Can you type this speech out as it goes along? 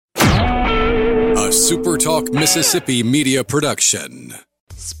SuperTalk Mississippi media production.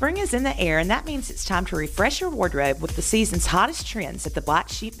 Spring is in the air, and that means it's time to refresh your wardrobe with the season's hottest trends at the Black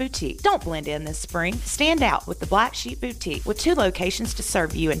Sheep Boutique. Don't blend in this spring. Stand out with the Black Sheep Boutique, with 2 locations to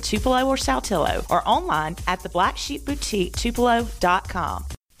serve you in Tupelo or Saltillo, or online at theblacksheepboutique.tupelo.com.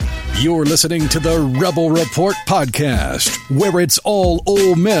 You're listening to the Rebel Report podcast, where it's all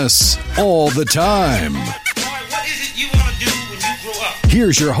Ole Miss all the time. What is it you want to do when you grow up?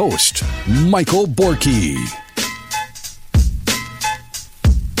 Here's your host, Michael Borky.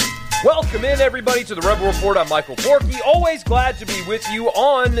 Welcome in, everybody, to the Rebel Report. I'm Michael Borky. Always glad to be with you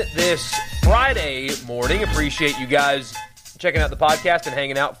on this Friday morning. Appreciate you guys checking out the podcast and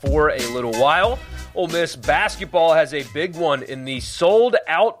hanging out for a little while. Ole Miss basketball has a big one in the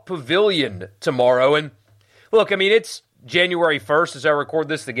sold-out pavilion tomorrow. And look, I mean, it's January 1st as I record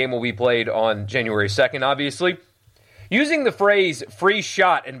this. The game will be played on January 2nd, obviously. Using the phrase free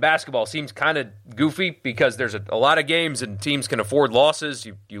shot in basketball seems kind of goofy because there's a lot of games and teams can afford losses.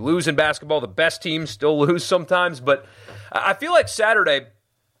 You lose in basketball. The best teams still lose sometimes. But I feel like Saturday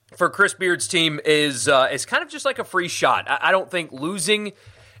for Chris Beard's team is kind of just like a free shot. I don't think losing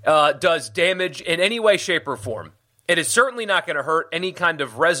does damage in any way, shape, or form. It is certainly not going to hurt any kind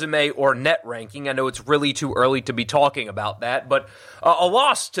of resume or net ranking. I know it's really too early to be talking about that, but a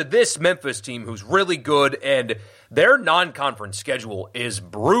loss to this Memphis team who's really good, and their non-conference schedule is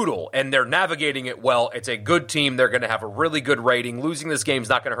brutal, and they're navigating it well. It's a good team. They're going to have a really good rating. Losing this game is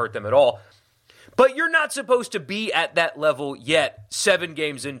not going to hurt them at all. But you're not supposed to be at that level yet 7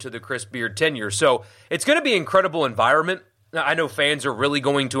 games into the Chris Beard tenure. So it's going to be an incredible environment. I know fans are really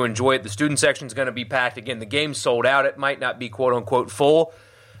going to enjoy it. The student section is going to be packed. Again, the game's sold out. It might not be quote-unquote full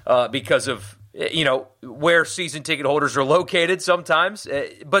because of, where season ticket holders are located sometimes.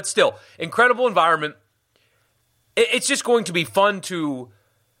 But still, incredible environment. It's just going to be fun to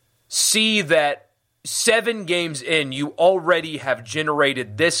see that 7 games in, you already have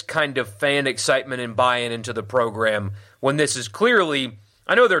generated this kind of fan excitement and buy-in into the program when this is clearly,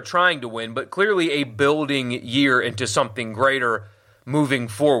 I know they're trying to win, but clearly a building year into something greater moving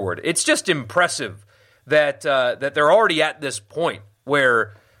forward. It's just impressive that they're already at this point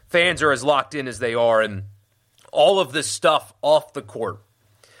where fans are as locked in as they are, and all of this stuff off the court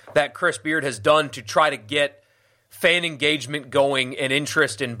that Chris Beard has done to try to get fan engagement going and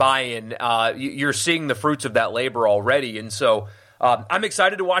interest and buy-in. You're seeing the fruits of that labor already, and so I'm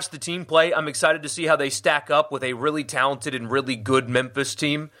excited to watch the team play. I'm excited to see how they stack up with a really talented and really good Memphis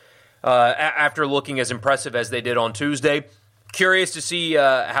team after looking as impressive as they did on Tuesday. Curious to see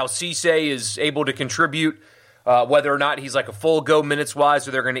how Cisse is able to contribute, whether or not he's like a full go minutes-wise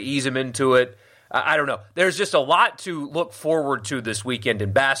or they're going to ease him into it. I don't know. There's just a lot to look forward to this weekend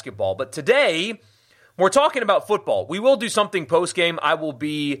in basketball. But today, we're talking about football. We will do something post-game. I will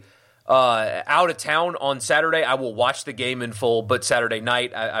be out of town on Saturday. I will watch the game in full, but Saturday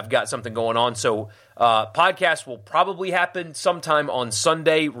night I've got something going on. So podcast will probably happen sometime on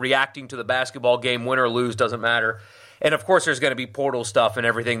Sunday, reacting to the basketball game, win or lose, doesn't matter. And, of course, there's going to be portal stuff and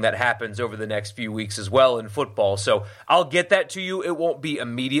everything that happens over the next few weeks as well in football. So I'll get that to you. It won't be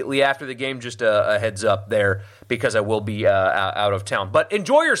immediately after the game, just a heads up there because I will be out of town. But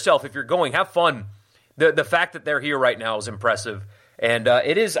enjoy yourself if you're going. Have fun. The fact that they're here right now is impressive. And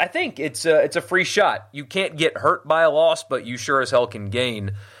it is, I think, it's a free shot. You can't get hurt by a loss, but you sure as hell can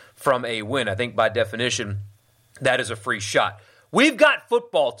gain from a win. I think by definition, that is a free shot. We've got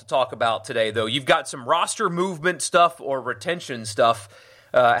football to talk about today, though. You've got some roster movement stuff or retention stuff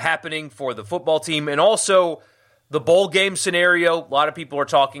happening for the football team, and also the bowl game scenario. A lot of people are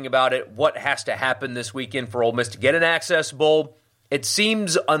talking about it. What has to happen this weekend for Ole Miss to get an Access Bowl? It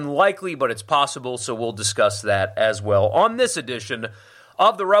seems unlikely, but it's possible, so we'll discuss that as well on this edition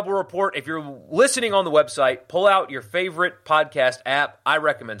of the Rebel Report. If you're listening on the website, pull out your favorite podcast app. I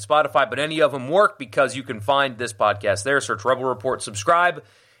recommend Spotify, but any of them work because you can find this podcast there. Search Rebel Report, subscribe,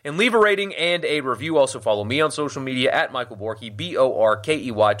 and leave a rating and a review. Also follow me on social media at Michael Borky,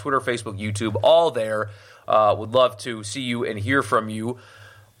 Borkey, Twitter, Facebook, YouTube, all there. Would love to see you and hear from you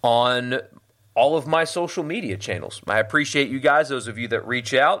on all of my social media channels. I appreciate you guys, those of you that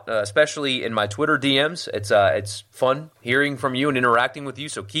reach out, especially in my Twitter DMs. It's fun hearing from you and interacting with you,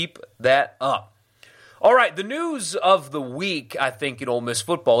 so keep that up. All right, the news of the week, I think, in Ole Miss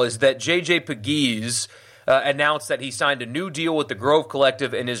football is that J.J. Pegues announced that he signed a new deal with the Grove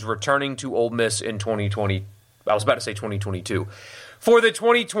Collective and is returning to Ole Miss in 2020. I was about to say 2022. For the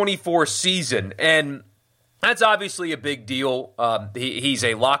 2024 season, and that's obviously a big deal. He's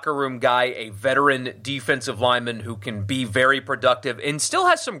a locker room guy, a veteran defensive lineman who can be very productive and still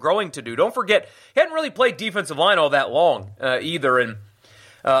has some growing to do. Don't forget, he hadn't really played defensive line all that long either. And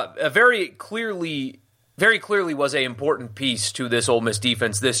very clearly was an important piece to this Ole Miss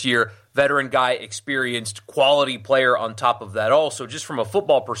defense this year. Veteran guy, experienced, quality player on top of that also. Just from a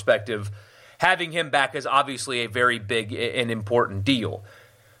football perspective, having him back is obviously a very big and important deal.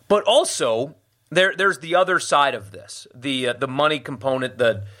 But also, there's the other side of this, the money component,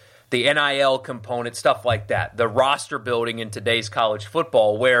 the NIL component, stuff like that, the roster building in today's college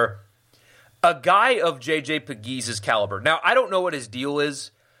football, where a guy of J.J. Pegues' caliber. Now, I don't know what his deal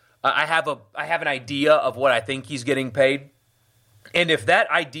is. I have an idea of what I think he's getting paid. And if that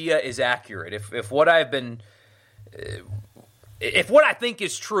idea is accurate, if what I think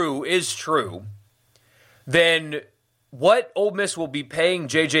is true, then what Ole Miss will be paying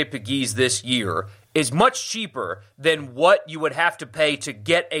J.J. Pegues this year is much cheaper than what you would have to pay to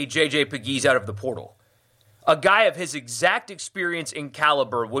get a J.J. Pegues out of the portal. A guy of his exact experience and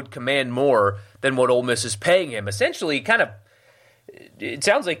caliber would command more than what Ole Miss is paying him. Essentially, it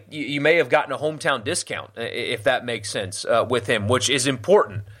sounds like you may have gotten a hometown discount, if that makes sense, with him, which is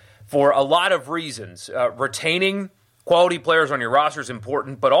important for a lot of reasons. Retaining quality players on your roster is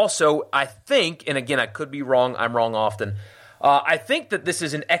important, but also I think, and again, I could be wrong, I'm wrong often, I think that this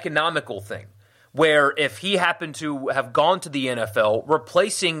is an economical thing, where if he happened to have gone to the NFL,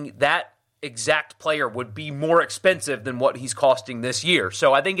 replacing that exact player would be more expensive than what he's costing this year.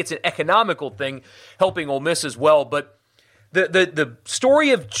 So I think it's an economical thing, helping Ole Miss as well, but The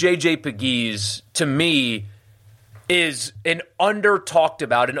story of J.J. Pegues, to me, is an under-talked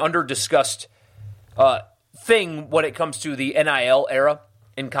about, an under-discussed thing when it comes to the NIL era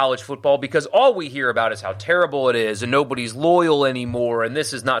in college football, because all we hear about is how terrible it is, and nobody's loyal anymore, and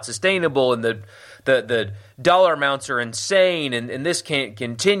this is not sustainable, and the dollar amounts are insane, and this can't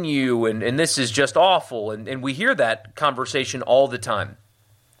continue, and this is just awful, and we hear that conversation all the time.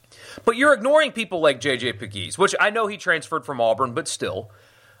 But you're ignoring people like J.J. Pegues, which I know he transferred from Auburn, but still.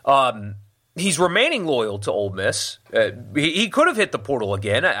 He's remaining loyal to Ole Miss. He could have hit the portal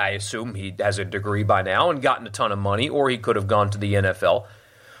again. I assume he has a degree by now and gotten a ton of money, or he could have gone to the NFL.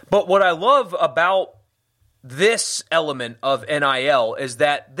 But what I love about this element of NIL is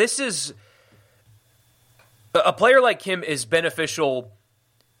that this is a player like him is beneficial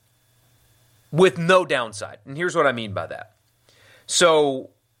with no downside. And here's what I mean by that.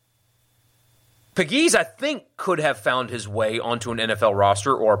 So Pegues, I think, could have found his way onto an NFL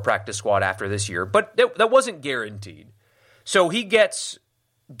roster or a practice squad after this year, but that wasn't guaranteed. So he gets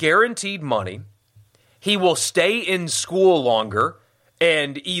guaranteed money. He will stay in school longer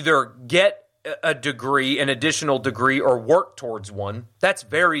and either get a degree, an additional degree, or work towards one. That's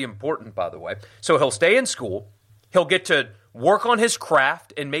very important, by the way. So he'll stay in school. He'll get to work on his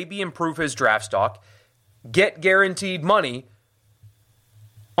craft and maybe improve his draft stock, get guaranteed money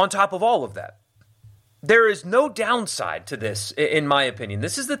on top of all of that. There is no downside to this, in my opinion.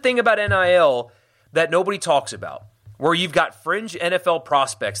 This is the thing about NIL that nobody talks about, where you've got fringe NFL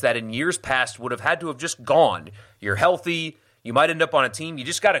prospects that in years past would have had to have just gone. You're healthy. You might end up on a team. You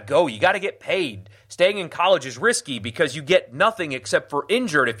just got to go. You got to get paid. Staying in college is risky because you get nothing except for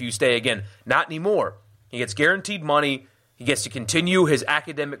injured if you stay again. Not anymore. He gets guaranteed money. He gets to continue his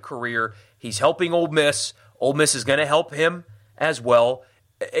academic career. He's helping Ole Miss. Ole Miss is going to help him as well.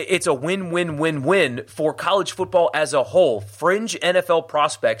 It's a win-win-win-win for college football as a whole. Fringe NFL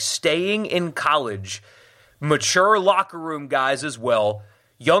prospects staying in college, mature locker room guys as well,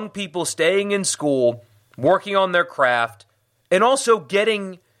 young people staying in school, working on their craft, and also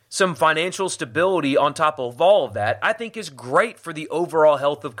getting some financial stability on top of all of that, I think is great for the overall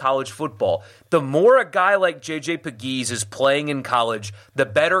health of college football. The more a guy like J.J. Pegues is playing in college, the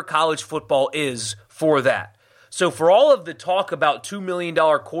better college football is for that. So for all of the talk about $2 million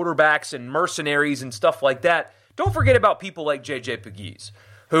quarterbacks and mercenaries and stuff like that, don't forget about people like J.J. Pegues,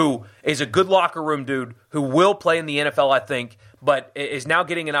 who is a good locker room dude, who will play in the NFL, I think, but is now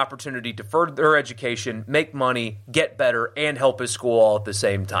getting an opportunity to further their education, make money, get better, and help his school all at the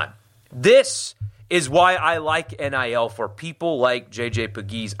same time. This is why I like NIL for people like J.J.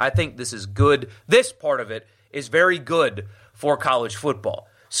 Pegues. I think this is good. This part of it is very good for college football.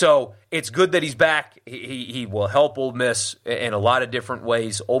 So it's good that he's back. He will help Ole Miss in a lot of different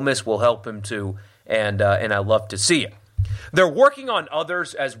ways. Ole Miss will help him too, and I love to see it. They're working on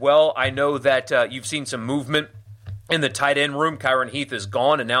others as well. I know that you've seen some movement in the tight end room. Kyron Heath is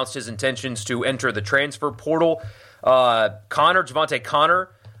gone, announced his intentions to enter the transfer portal. Javante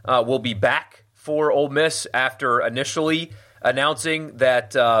Connor will be back for Ole Miss after initially announcing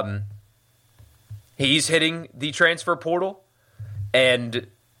that he's hitting the transfer portal. And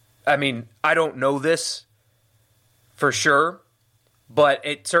I mean, I don't know this for sure, but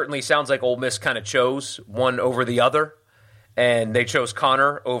it certainly sounds like Ole Miss kind of chose one over the other. and they chose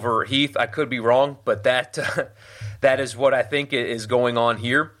Connor over Heath. I could be wrong, but that that is what I think is going on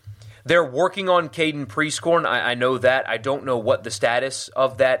here. They're working on Caden Prescorn. I know that. I don't know what the status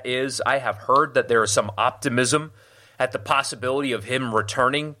of that is. I have heard that there is some optimism at the possibility of him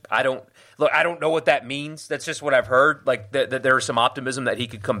returning. I don't know what that means. That's just what I've heard. Like that there is some optimism that he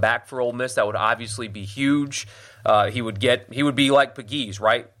could come back for Ole Miss. That would obviously be huge. He would be like Pegues,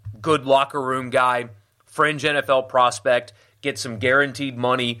 right? Good locker room guy, fringe NFL prospect, get some guaranteed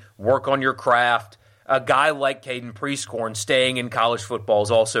money, work on your craft. A guy like Caden Prescorn staying in college football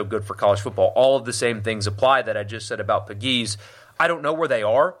is also good for college football. All of the same things apply that I just said about Pegues. I don't know where they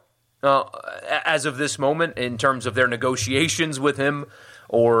are as of this moment in terms of their negotiations with him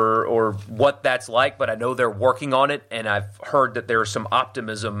or what that's like, but I know they're working on it, and I've heard that there's some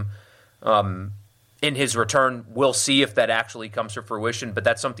optimism in his return. We'll see if that actually comes to fruition, but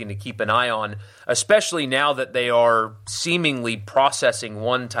that's something to keep an eye on, especially now that they are seemingly processing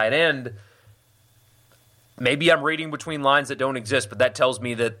one tight end. Maybe I'm reading between lines that don't exist, but that tells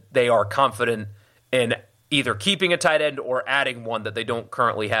me that they are confident in either keeping a tight end or adding one that they don't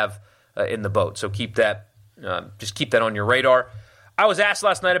currently have in the boat. So keep that on your radar. I was asked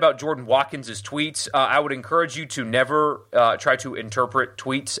last night about Jordan Watkins' tweets. I would encourage you to never try to interpret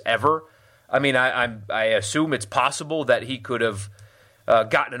tweets ever. I mean, I assume it's possible that he could have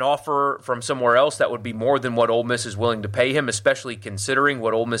gotten an offer from somewhere else that would be more than what Ole Miss is willing to pay him, especially considering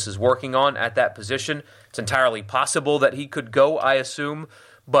what Ole Miss is working on at that position. It's entirely possible that he could go, I assume,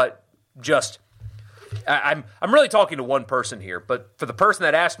 but I'm really talking to one person here. But for the person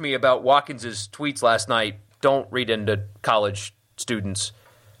that asked me about Watkins' tweets last night, don't read into college students'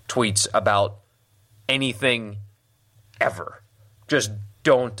 tweets about anything ever. Just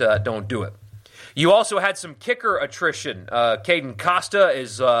don't do it. You also had some kicker attrition. Caden Costa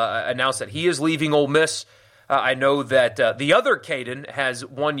is announced that he is leaving Ole Miss. I know that the other Caden has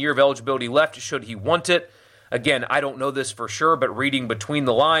 1 year of eligibility left should he want it. Again, I don't know this for sure, but reading between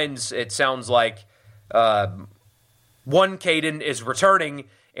the lines, it sounds like one Caden is returning,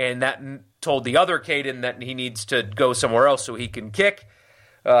 and that told the other Caden that he needs to go somewhere else so he can kick.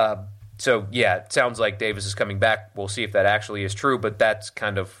 So, yeah, it sounds like Davis is coming back. We'll see if that actually is true, but that's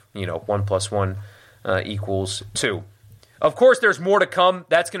kind of, 1 + 1 equals 2. Of course, there's more to come.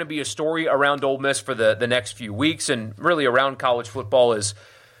 That's going to be a story around Ole Miss for the next few weeks, and really around college football is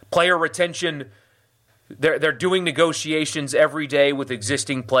player retention. They're doing negotiations every day with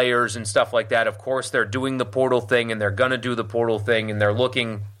existing players and stuff like that. Of course, they're doing the portal thing, and they're going to do the portal thing, and they're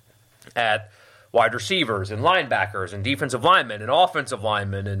looking at wide receivers and linebackers and defensive linemen and offensive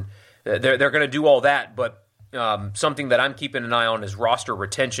linemen, and they're going to do all that, but something that I'm keeping an eye on is roster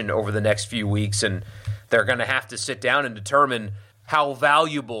retention over the next few weeks, and they're going to have to sit down and determine how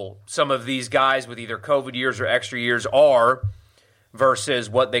valuable some of these guys with either COVID years or extra years are versus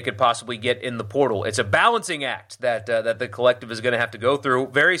what they could possibly get in the portal. It's a balancing act that the collective is going to have to go through,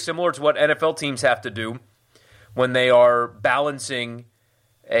 very similar to what NFL teams have to do when they are balancing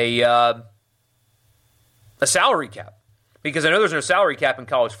a salary cap. Because I know there's no salary cap in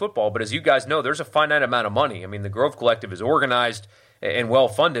college football, but as you guys know, there's a finite amount of money. I mean, the Grove Collective is organized and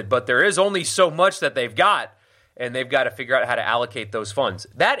well-funded, but there is only so much that they've got, and they've got to figure out how to allocate those funds.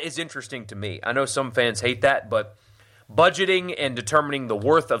 That is interesting to me. I know some fans hate that, but budgeting and determining the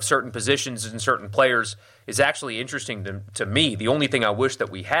worth of certain positions and certain players is actually interesting to me. The only thing I wish that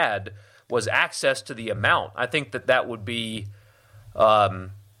we had was access to the amount. I think that would be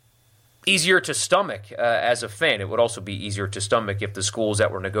easier to stomach as a fan. It would also be easier to stomach if the schools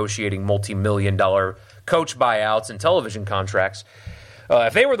that were negotiating multi-million-dollar coach buyouts and television contracts,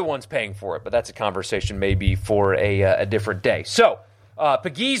 if they were the ones paying for it. But that's a conversation maybe for a different day. So,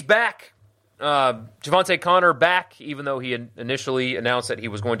 Pegues back. Javante Connor back, even though he initially announced that he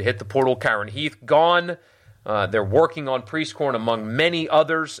was going to hit the portal. Kyron Heath gone. They're working on Prescorn among many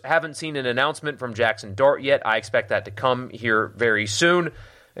others. Haven't seen an announcement from Jackson Dart yet. I expect that to come here very soon.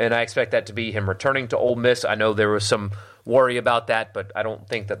 And I expect that to be him returning to Ole Miss. I know there was some worry about that, but I don't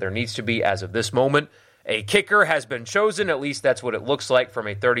think that there needs to be as of this moment. A kicker has been chosen. At least that's what it looks like from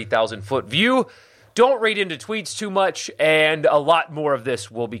a 30,000-foot view. Don't read into tweets too much, and a lot more of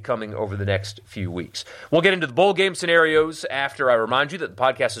this will be coming over the next few weeks. We'll get into the bowl game scenarios after I remind you that the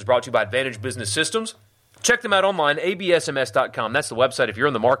podcast is brought to you by Advantage Business Systems. Check them out online, absms.com. That's the website if you're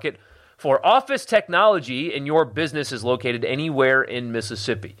in the market for office technology and your business is located anywhere in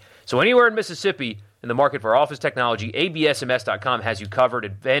Mississippi. So anywhere in Mississippi in the market for office technology, absms.com has you covered.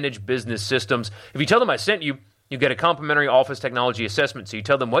 Advantage Business Systems. If you tell them I sent you, you get a complimentary office technology assessment. So you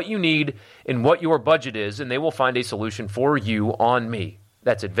tell them what you need and what your budget is, and they will find a solution for you on me.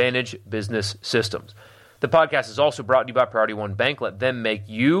 That's Advantage Business Systems. The podcast is also brought to you by Priority One Bank. Let them make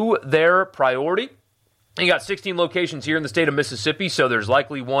you their priority. You got 16 locations here in the state of Mississippi, so there's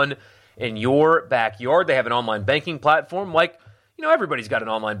likely one in your backyard. They have an online banking platform. Like, everybody's got an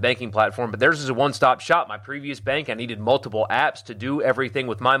online banking platform, but theirs is a one-stop shop. My previous bank, I needed multiple apps to do everything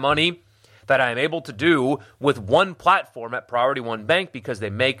with my money that I am able to do with one platform at Priority One Bank because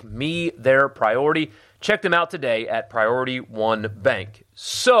they make me their priority. Check them out today at Priority One Bank.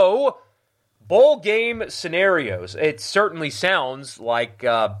 So, bowl game scenarios. It certainly sounds like,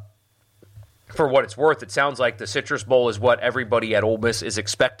 for what it's worth, it sounds like the Citrus Bowl is what everybody at Ole Miss is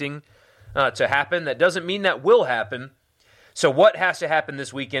expecting to happen. That doesn't mean that will happen. So what has to happen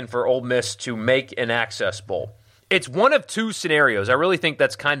this weekend for Ole Miss to make an Access Bowl? It's one of two scenarios. I really think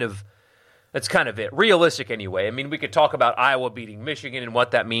that's kind of it. Realistic anyway. I mean, we could talk about Iowa beating Michigan and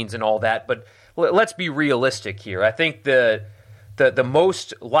what that means and all that, but let's be realistic here. I think the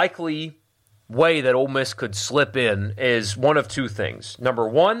most likely way that Ole Miss could slip in is one of two things. Number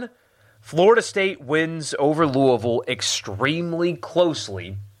one, Florida State wins over Louisville extremely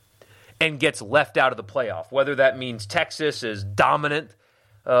closely and gets left out of the playoff, whether that means Texas is dominant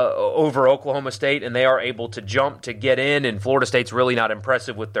over Oklahoma State and they are able to jump to get in and Florida State's really not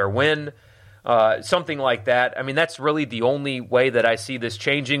impressive with their win, something like that. I mean, that's really the only way that I see this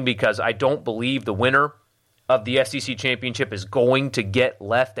changing because I don't believe the winner of the SEC championship is going to get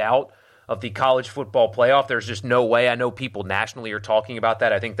left out of the college football playoff. There's just no way. I know people nationally are talking about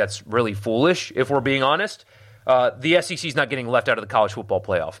that. I think that's really foolish, if we're being honest. The SEC is not getting left out of the college football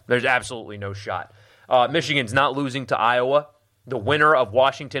playoff. There's absolutely no shot. Michigan's not losing to Iowa. The winner of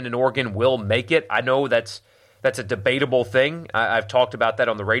Washington and Oregon will make it. I know that's a debatable thing. I've talked about that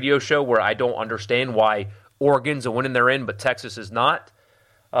on the radio show where I don't understand why Oregon's a win they're in, but Texas is not.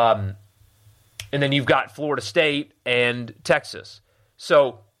 And then you've got Florida State and Texas.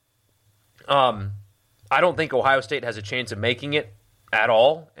 So I don't think Ohio State has a chance of making it at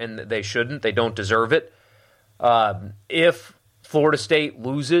all, and they shouldn't. They don't deserve it. If Florida State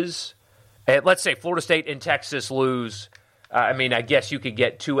loses, let's say Florida State and Texas lose, I guess you could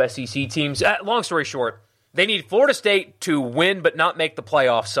get two SEC teams. Long story short, they need Florida State to win but not make the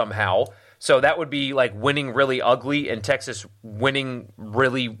playoffs somehow. So that would be like winning really ugly and Texas winning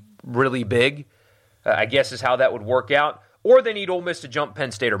really, really big, I guess is how that would work out. Or they need Ole Miss to jump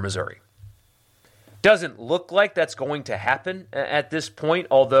Penn State or Missouri. Doesn't look like that's going to happen at this point,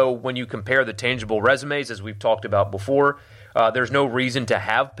 although when you compare the tangible resumes, as we've talked about before, there's no reason to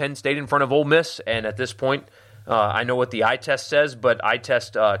have Penn State in front of Ole Miss, and at this point, I know what the eye test says, but eye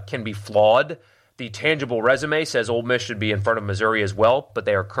test can be flawed. The tangible resume says Ole Miss should be in front of Missouri as well, but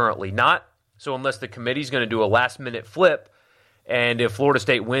they are currently not. So unless the committee's going to do a last-minute flip, and if Florida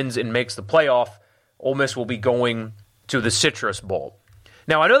State wins and makes the playoff, Ole Miss will be going to the Citrus Bowl.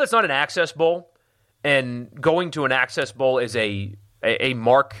 Now, I know that's not an Access Bowl, and going to an Access Bowl is a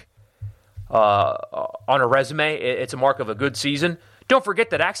mark on a resume. It's a mark of a good season. Don't forget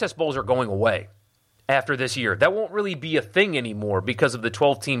that Access Bowls are going away after this year. That won't really be a thing anymore because of the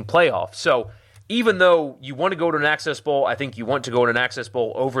 12-team playoff. So even though you want to go to an Access Bowl, I think you want to go to an Access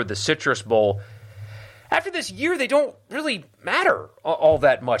Bowl over the Citrus Bowl. After this year, they don't really matter all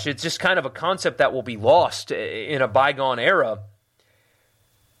that much. It's just kind of a concept that will be lost in a bygone era.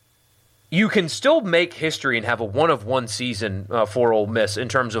 You can still make history and have a one-of-one season for Ole Miss in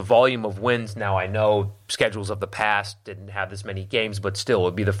terms of volume of wins. Now, I know schedules of the past didn't have this many games, but still, it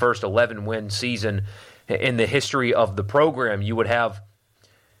would be the first 11-win season in the history of the program. You would have,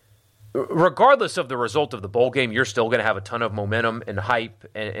 regardless of the result of the bowl game, you're still going to have a ton of momentum and hype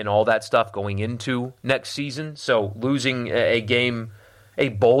and all that stuff going into next season. So losing a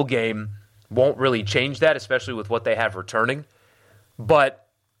bowl game, won't really change that, especially with what they have returning. But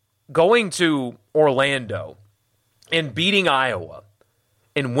going to Orlando and beating Iowa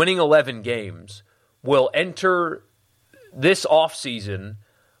and winning 11 games will enter this offseason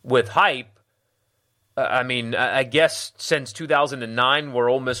with hype. I guess since 2009, where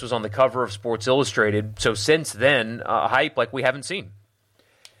Ole Miss was on the cover of Sports Illustrated, so since then, hype like we haven't seen.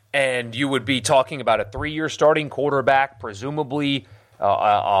 And you would be talking about a 3-year starting quarterback, presumably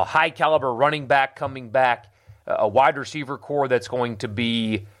a high-caliber running back coming back, a wide receiver core that's going to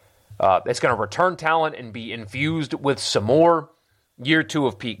be it's going to return talent and be infused with some more. Year 2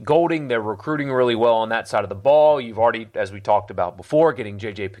 of Pete Golding, they're recruiting really well on that side of the ball. You've already, as we talked about before, getting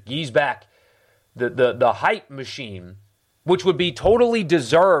J.J. Pegues back. The hype machine, which would be totally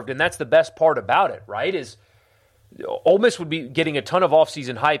deserved, and that's the best part about it, right, is Ole Miss would be getting a ton of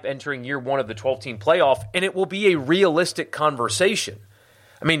offseason hype entering year 1 of the 12-team playoff, and it will be a realistic conversation.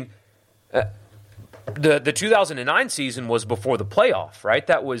 I mean, The 2009 season was before the playoff, right?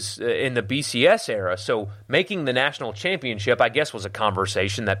 That was in the BCS era. So making the national championship, I guess, was a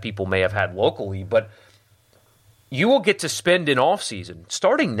conversation that people may have had locally. But you will get to spend an offseason,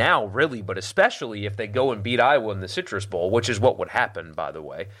 starting now, really, but especially if they go and beat Iowa in the Citrus Bowl, which is what would happen, by the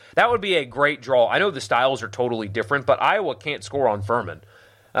way. That would be a great draw. I know the styles are totally different, but Iowa can't score on Furman.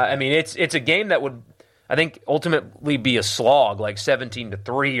 It's a game that would, I think, ultimately be a slog, like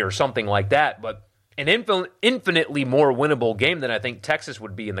 17-3 or something like that, but an infinitely more winnable game than I think Texas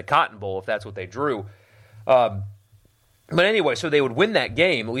would be in the Cotton Bowl if that's what they drew. But anyway, so they would win that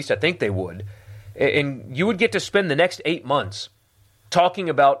game, at least I think they would. And you would get to spend the next 8 months talking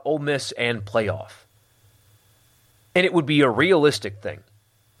about Ole Miss and playoff. And it would be a realistic thing.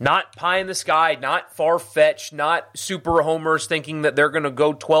 Not pie in the sky, not far-fetched, not super homers thinking that they're going to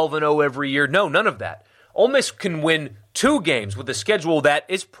go 12-0 every year. No, none of that. Ole Miss can win 2 games with a schedule that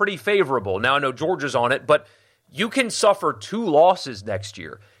is pretty favorable. Now, I know Georgia's on it, but you can suffer 2 losses next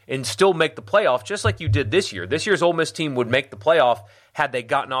year and still make the playoff, just like you did this year. This year's Ole Miss team would make the playoff had they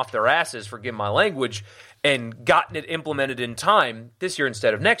gotten off their asses, forgive my language, and gotten it implemented in time this year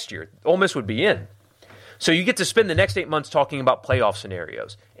instead of next year. Ole Miss would be in. So you get to spend the next 8 months talking about playoff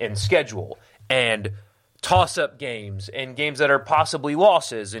scenarios and schedule and toss-up games and games that are possibly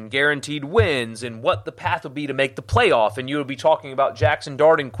losses and guaranteed wins and what the path would be to make the playoff. And you would be talking about Jackson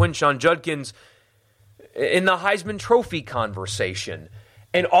Dart and Quinshon Judkins in the Heisman Trophy conversation.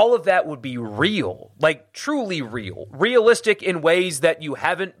 And all of that would be real, like truly real, realistic in ways that you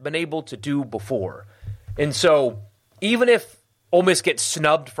haven't been able to do before. And so even if Ole Miss gets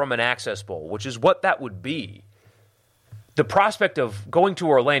snubbed from an Access Bowl, which is what that would be, the prospect of going to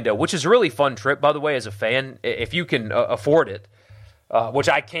Orlando, which is a really fun trip, by the way, as a fan, if you can afford it, which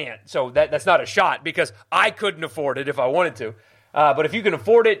I can't. So that's not a shot because I couldn't afford it if I wanted to. But if you can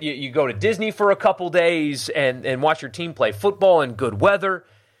afford it, you go to Disney for a couple days and watch your team play football in good weather.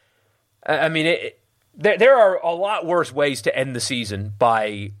 There are a lot worse ways to end the season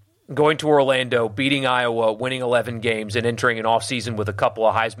by going to Orlando, beating Iowa, winning 11 games, and entering an offseason with a couple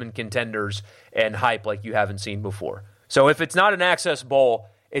of Heisman contenders and hype like you haven't seen before. So if it's not an Access Bowl,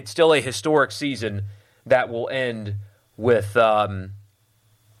 it's still a historic season that will end with a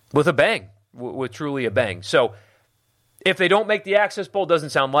bang, with truly a bang. So if they don't make the Access Bowl, doesn't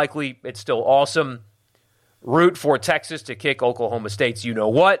sound likely. It's still awesome. Root for Texas to kick Oklahoma State's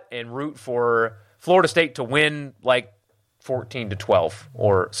you-know-what, and root for Florida State to win like 14-12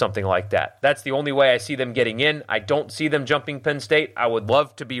 or something like that. That's the only way I see them getting in. I don't see them jumping Penn State. I would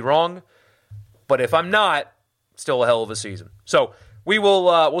love to be wrong, but if I'm not, still a hell of a season. So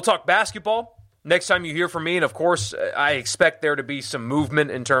we'll talk basketball next time you hear from me, and of course, I expect there to be some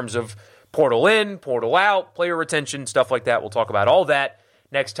movement in terms of portal in, portal out, player retention, stuff like that. We'll talk about all that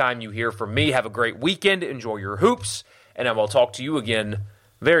next time you hear from me. Have a great weekend. Enjoy your hoops, and I will talk to you again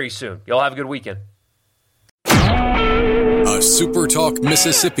very soon. Y'all have a good weekend. A SuperTalk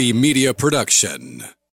Mississippi media production.